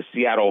to the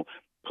Seattle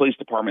Police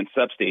Department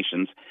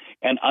substations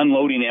and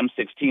unloading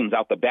M16s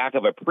out the back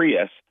of a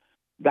Prius.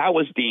 That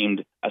was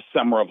deemed a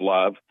summer of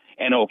love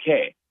and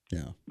okay.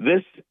 Yeah.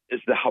 This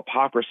is the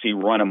hypocrisy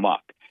run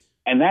amok.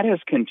 And that has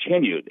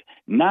continued,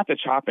 not the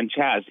chop and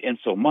chaz in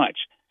so much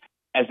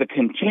as a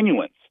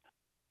continuance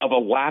of a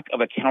lack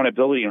of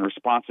accountability and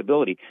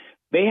responsibility.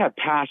 They have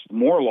passed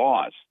more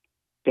laws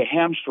to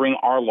hamstring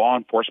our law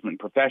enforcement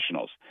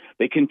professionals.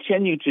 They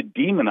continue to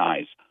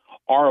demonize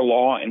our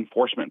law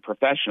enforcement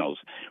professionals,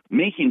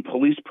 making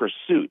police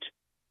pursuit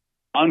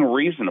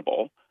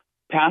unreasonable,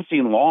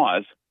 passing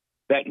laws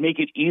that make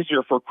it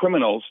easier for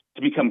criminals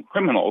to become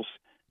criminals.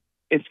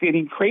 It's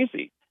getting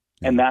crazy.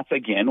 And that's,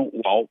 again,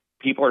 while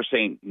people are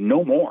saying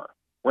no more.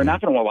 We're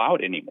not going to allow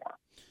it anymore.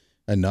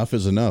 Enough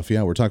is enough.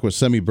 Yeah, we're talking with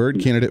Semi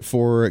Bird, candidate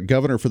for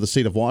governor for the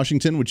state of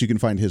Washington, which you can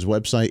find his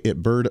website at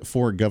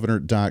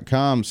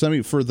birdforgovernor.com.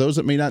 Semi, for those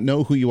that may not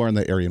know who you are in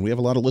that area, and we have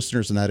a lot of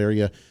listeners in that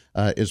area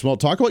as well,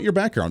 talk about your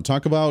background.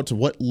 Talk about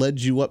what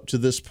led you up to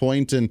this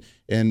point and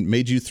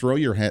made you throw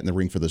your hat in the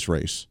ring for this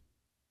race.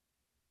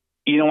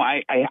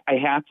 I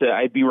have to,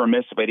 I'd be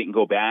remiss if I didn't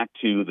go back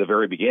to the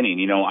very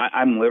beginning.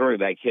 I'm literally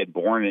that kid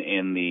born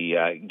in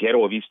the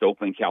ghetto of East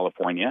Oakland,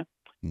 California.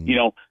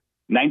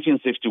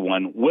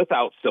 1961,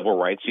 without civil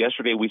rights.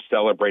 Yesterday, we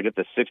celebrated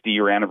the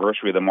 60-year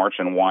anniversary of the March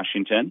on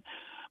Washington.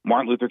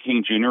 Martin Luther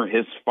King Jr.,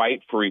 his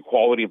fight for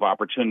equality of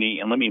opportunity,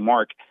 and let me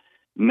mark,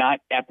 not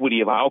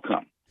equity of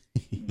outcome.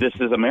 This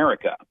is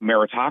America,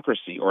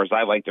 meritocracy, or as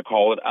I like to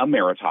call it, a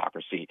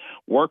meritocracy.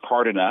 Work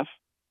hard enough,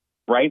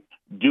 right?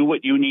 Do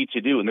what you need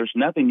to do. And there's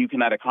nothing you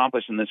cannot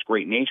accomplish in this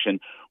great nation.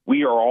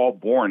 We are all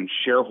born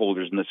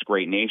shareholders in this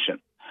great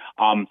nation.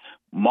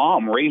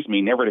 Mom raised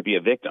me never to be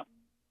a victim,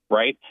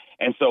 right?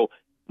 And so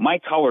my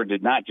color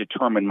did not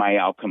determine my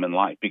outcome in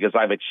life because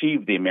I've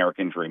achieved the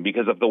American dream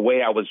because of the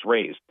way I was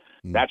raised.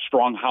 That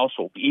strong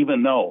household,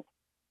 even though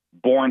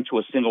born to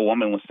a single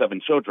woman with 7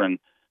 children,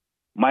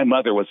 my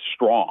mother was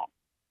strong.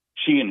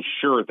 She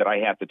ensured that I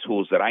had the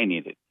tools that I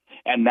needed.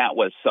 And that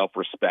was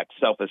self-respect,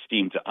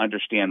 self-esteem, to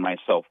understand my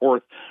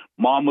self-worth.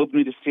 Mom moved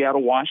me to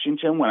Seattle,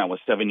 Washington when I was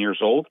 7 years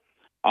old.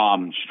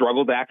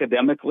 Struggled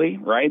academically,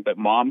 right? But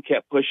mom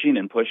kept pushing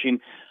and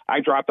pushing.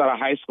 I dropped out of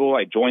high school.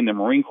 I joined the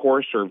Marine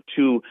Corps, served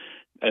 2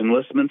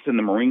 enlistments in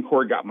the Marine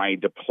Corps, got my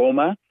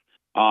diploma.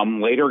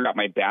 Later got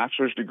my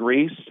bachelor's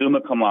degree, summa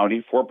cum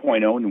laude,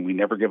 4.0, and we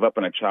never give up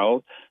on a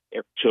child.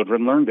 If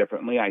children learn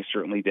differently. I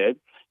certainly did.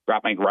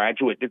 Got my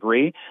graduate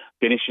degree,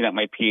 finishing up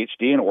my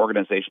PhD in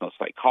organizational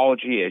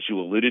psychology, as you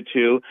alluded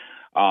to.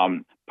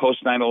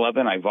 Post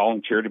 9/11, I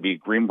volunteered to be a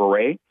Green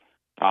Beret.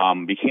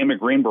 Became a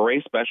Green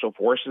Beret Special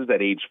Forces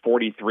at age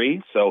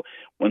 43. So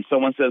when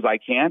someone says I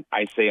can't,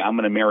 I say I'm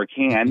an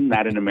American,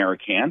 not an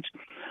Americant.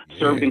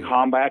 Served in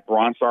combat,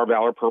 Bronze Star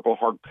Valor, Purple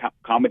Heart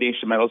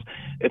Commendation medals.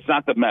 It's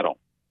not the medal.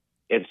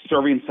 It's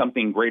serving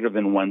something greater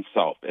than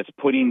oneself. It's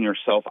putting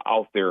yourself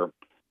out there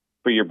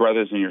for your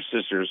brothers and your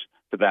sisters,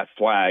 for that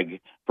flag,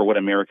 for what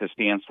America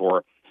stands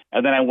for.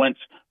 And then I went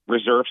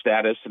reserve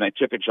status, and I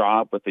took a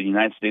job with the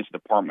United States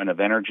Department of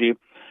Energy.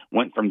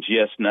 Went from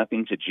GS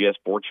nothing to GS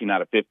 14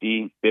 out of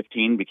 15,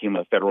 became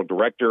a federal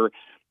director.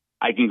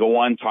 I can go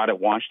on, taught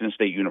at Washington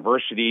State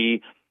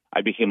University.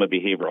 I became a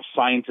behavioral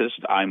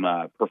scientist. I'm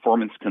a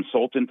performance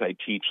consultant. I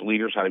teach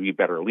leaders how to be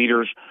better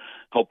leaders,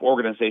 help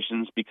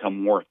organizations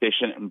become more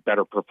efficient and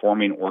better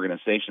performing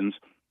organizations,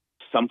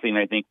 something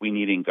I think we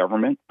need in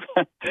government.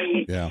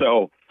 Yeah.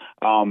 So,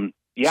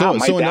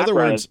 so in other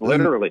words,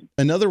 literally.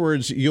 In other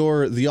words,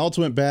 you're the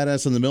ultimate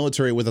badass in the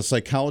military with a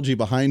psychology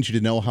behind you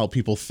to know how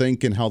people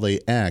think and how they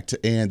act.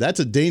 And that's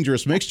a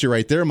dangerous mixture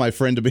right there, my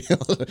friend, to be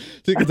able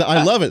to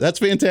I love it. That's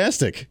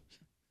fantastic.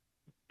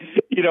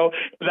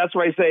 That's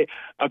why I say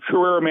a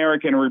career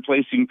American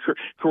replacing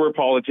career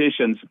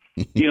politicians.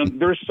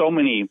 There's so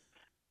many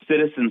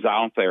citizens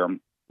out there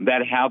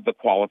that have the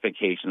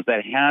qualifications,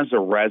 that has a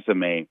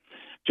resume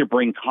to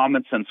bring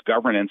common sense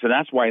governance. And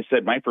that's why I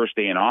said my first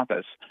day in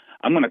office,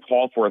 I'm going to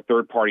call for a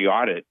third-party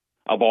audit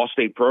of all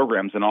state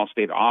programs and all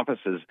state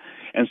offices.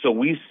 And so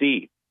we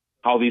see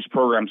how these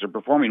programs are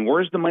performing.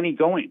 Where's the money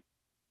going?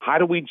 How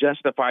do we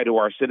justify to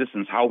our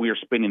citizens how we are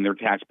spending their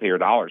taxpayer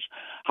dollars?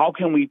 How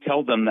can we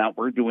tell them that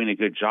we're doing a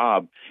good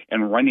job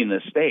in running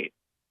the state?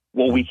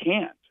 Well, we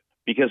can't,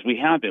 because we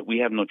have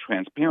no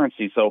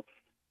transparency. So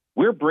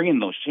we're bringing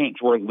those change.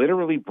 We're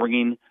literally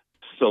bringing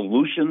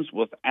solutions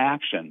with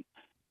action.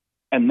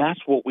 And that's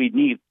what we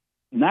need,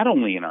 not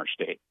only in our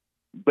state,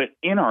 but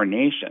in our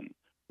nation.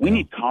 We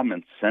need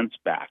common sense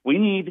back. We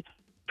need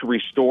to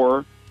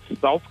restore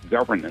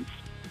self-governance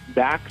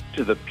back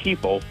to the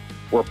people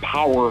where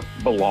power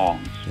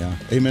belongs. Yeah,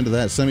 amen to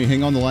that. Semi,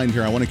 hang on the line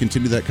here. I want to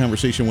continue that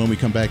conversation when we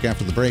come back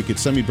after the break.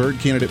 It's Semi Bird,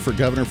 candidate for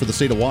governor for the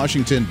state of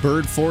Washington,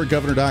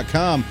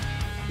 birdforgovernor.com.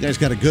 You guys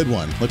got a good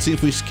one. Let's see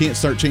if we can't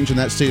start changing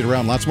that state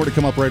around. Lots more to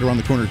come up right around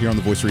the corner here on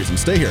The Voice of Reason.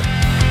 Stay here.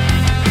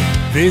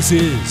 This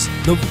is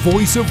The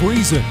Voice of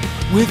Reason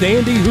with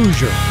Andy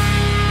Hoosier.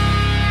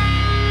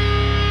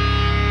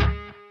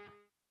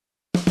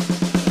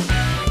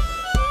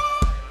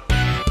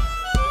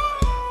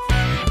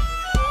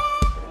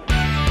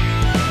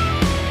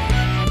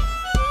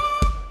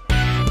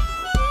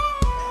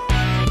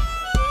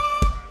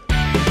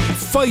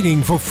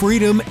 Fighting for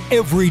freedom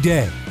every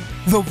day.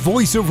 The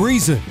Voice of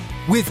Reason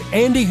with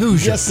Andy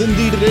Hoosier. Yes,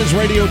 indeed it is.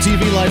 Radio,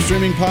 TV, live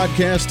streaming,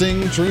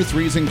 podcasting. Truth,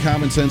 reason,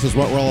 common sense is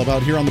what we're all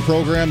about here on the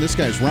program. This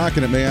guy's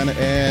rocking it, man,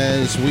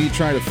 as we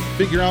try to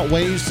figure out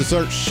ways to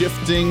start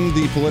shifting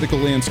the political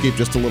landscape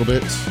just a little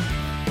bit.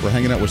 We're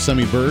hanging out with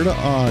Semi Bird,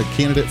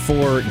 candidate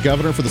for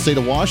governor for the state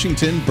of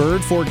Washington.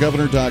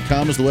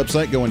 Birdforgovernor.com is the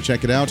website. Go and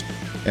check it out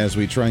as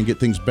we try and get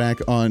things back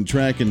on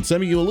track. And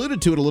Semi, you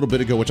alluded to it a little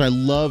bit ago, which I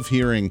love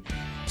hearing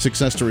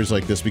success stories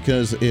like this,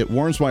 because it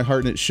warms my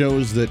heart and it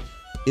shows that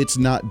it's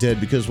not dead.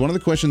 Because one of the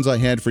questions I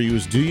had for you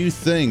is, do you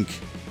think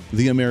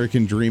the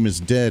American dream is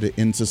dead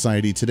in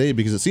society today?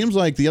 Because it seems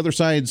like the other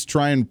side's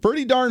trying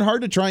pretty darn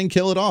hard to try and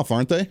kill it off,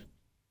 aren't they?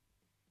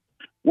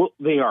 Well,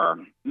 they are.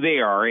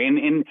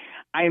 And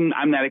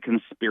I'm not a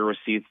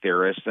conspiracy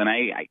theorist, and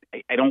I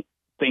don't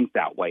think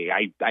that way.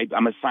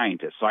 I'm a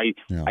scientist, so I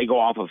go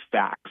off of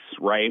facts,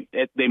 right?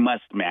 They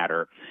must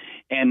matter.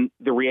 And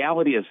the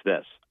reality is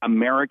this: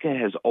 America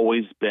has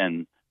always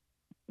been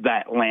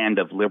that land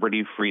of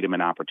liberty, freedom,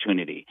 and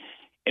opportunity.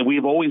 And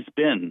we've always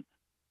been,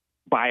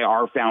 by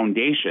our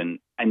foundation,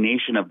 a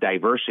nation of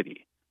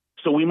diversity.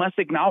 So we must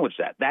acknowledge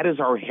that. That is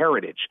our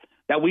heritage,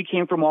 that we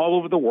came from all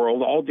over the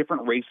world, all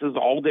different races,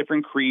 all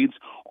different creeds,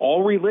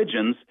 all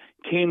religions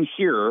came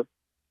here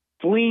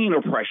fleeing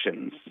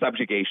oppression,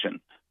 subjugation,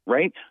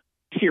 right?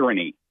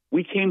 Tyranny.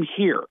 We came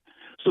here.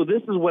 So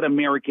this is what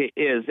America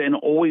is and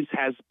always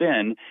has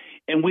been,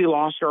 and we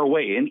lost our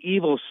way, and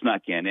evil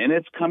snuck in, and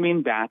it's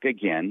coming back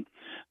again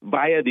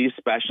via these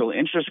special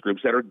interest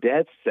groups that are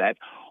dead set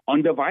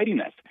on dividing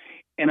us.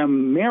 And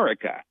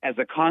America, as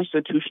a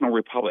constitutional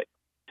republic,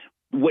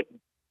 what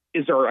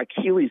is our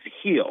Achilles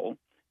heel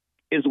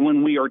is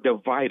when we are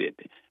divided,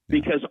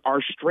 because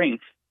our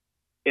strength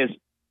is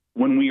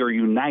when we are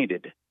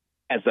united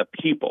as a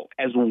people,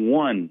 as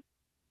one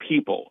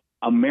people,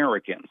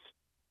 Americans.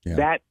 Yeah.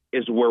 That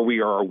is where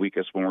we are our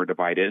weakest, when we're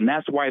divided. And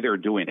that's why they're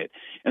doing it.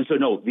 And so,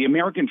 no, the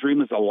American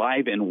dream is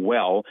alive and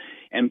well.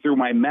 And through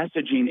my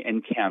messaging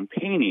and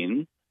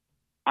campaigning,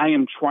 I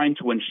am trying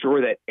to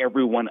ensure that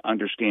everyone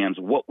understands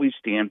what we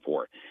stand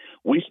for.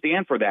 We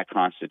stand for that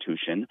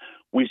Constitution.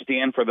 We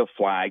stand for the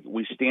flag.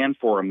 We stand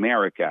for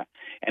America.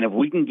 And if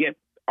we can get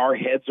our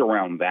heads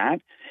around that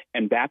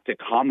and back to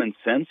common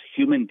sense,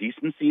 human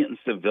decency, and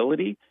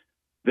civility,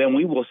 then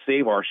we will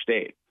save our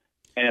state.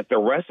 And if the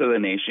rest of the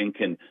nation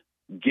can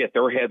get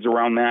their heads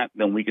around that,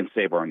 then we can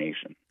save our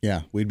nation.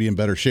 Yeah, we'd be in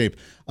better shape.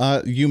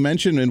 You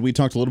mentioned, and we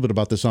talked a little bit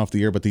about this off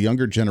the air, but the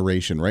younger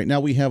generation. Right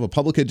now we have a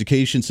public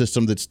education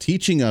system that's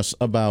teaching us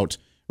about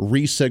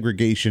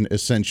resegregation,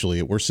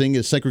 essentially. We're seeing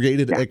a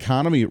segregated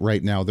economy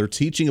right now. They're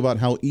teaching about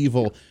how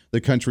evil the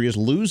country is,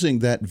 losing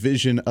that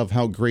vision of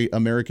how great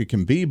America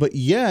can be. But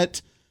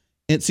yet,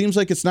 it seems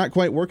like it's not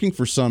quite working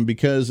for some,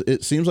 because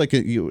it seems like,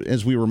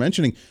 as we were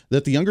mentioning,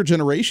 that the younger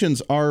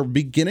generations are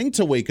beginning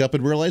to wake up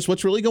and realize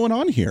what's really going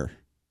on here.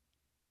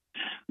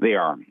 They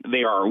are.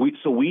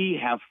 We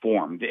have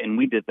formed, and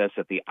we did this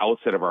at the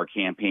outset of our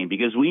campaign,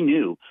 because we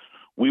knew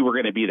we were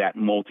going to be that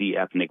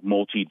multi-ethnic,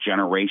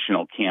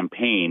 multi-generational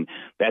campaign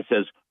that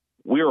says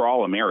we're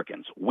all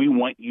Americans. We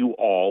want you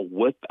all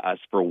with us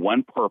for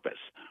one purpose,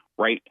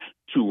 right?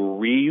 To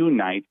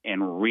reunite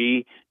and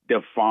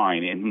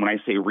redefine. And when I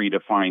say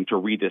redefine, to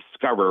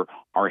rediscover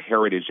our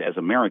heritage as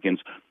Americans,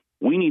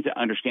 we need to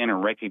understand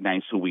and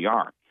recognize who we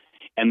are.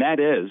 And that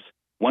is,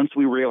 once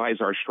we realize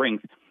our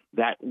strength,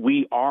 that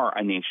we are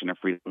a nation of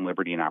freedom,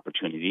 liberty, and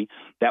opportunity,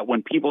 that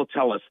when people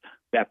tell us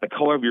that the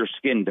color of your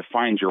skin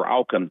defines your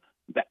outcome,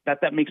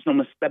 that makes no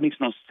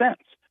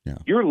sense, Yeah.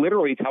 You're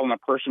literally telling a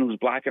person who's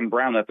black and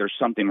brown that there's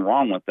something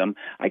wrong with them.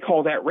 I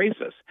call that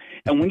racist.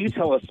 And when you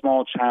tell a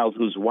small child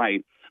who's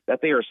white that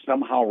they are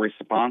somehow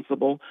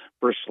responsible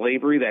for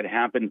slavery that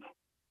happened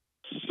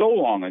so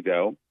long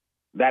ago,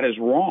 that is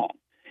wrong.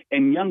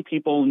 And young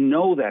people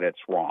know that it's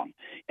wrong.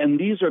 And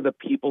these are the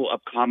people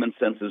of common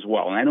sense as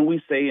well. And I know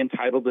we say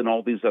entitled and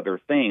all these other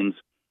things,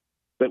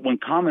 but when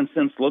common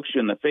sense looks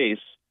you in the face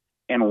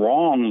and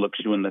wrong looks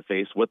you in the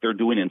face, what they're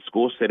doing in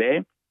schools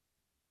today,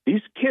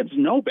 these kids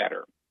know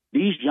better.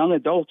 These young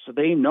adults,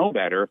 they know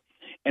better.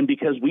 And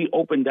because we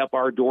opened up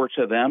our door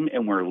to them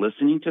and we're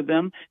listening to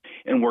them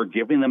and we're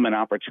giving them an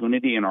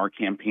opportunity in our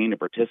campaign to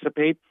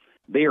participate,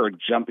 they are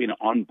jumping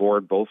on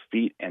board both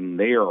feet and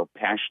they are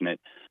passionate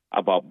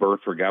about Bird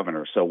for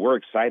Governor. So we're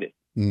excited.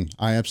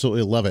 I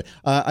absolutely love it.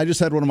 I just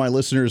had one of my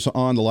listeners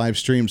on the live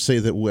stream say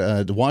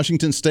that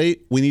Washington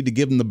State, we need to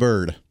give them the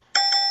bird.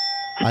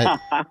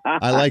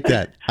 I like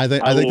that. I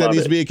think that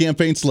needs to be a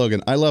campaign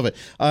slogan. I love it.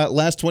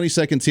 Last 20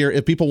 seconds here.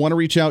 If people want to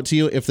reach out to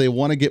you, if they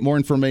want to get more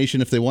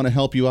information, if they want to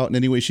help you out in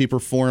any way, shape, or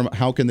form,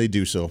 how can they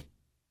do so?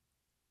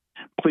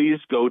 Please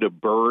go to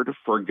Bird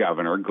for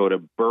Governor. Go to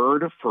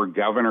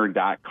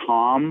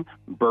birdforgovernor.com,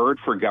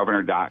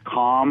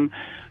 birdforgovernor.com.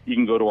 You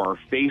can go to our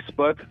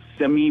Facebook,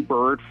 Send Me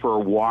Bird for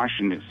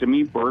Washington, Send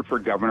Me Bird for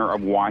Governor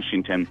of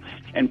Washington.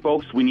 And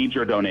folks, we need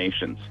your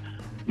donations.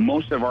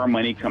 Most of our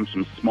money comes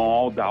from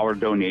small dollar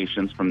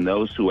donations from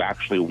those who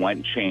actually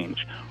want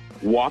change.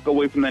 Walk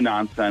away from the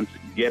nonsense,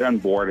 get on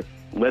board.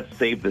 Let's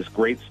save this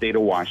great state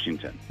of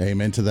Washington.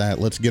 Amen to that.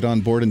 Let's get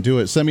on board and do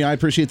it. Semi, I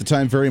appreciate the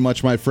time very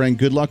much, my friend.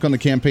 Good luck on the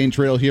campaign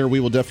trail here. We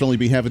will definitely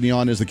be having you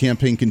on as the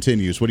campaign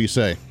continues. What do you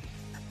say?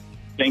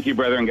 Thank you,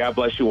 brother, and God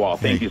bless you all.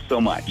 Thank you so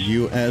much.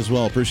 You as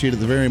well. Appreciate it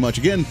very much.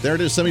 Again, there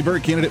it is, Semi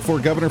Bird, candidate for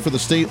governor for the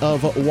state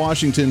of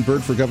Washington.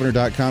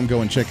 Birdforgovernor.com.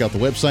 Go and check out the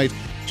website.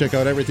 Check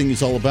out everything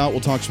he's all about.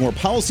 We'll talk some more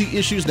policy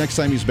issues next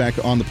time he's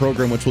back on the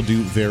program, which we'll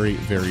do very,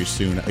 very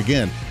soon.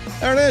 Again,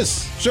 there it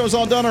is. Show's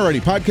all done already.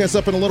 Podcast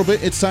up in a little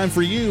bit. It's time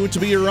for you to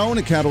be your own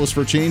catalyst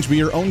for change. Be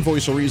your own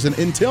voice of reason.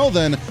 Until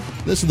then,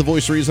 this is the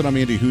Voice of Reason. I'm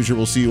Andy Hoosier.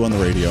 We'll see you on the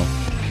radio.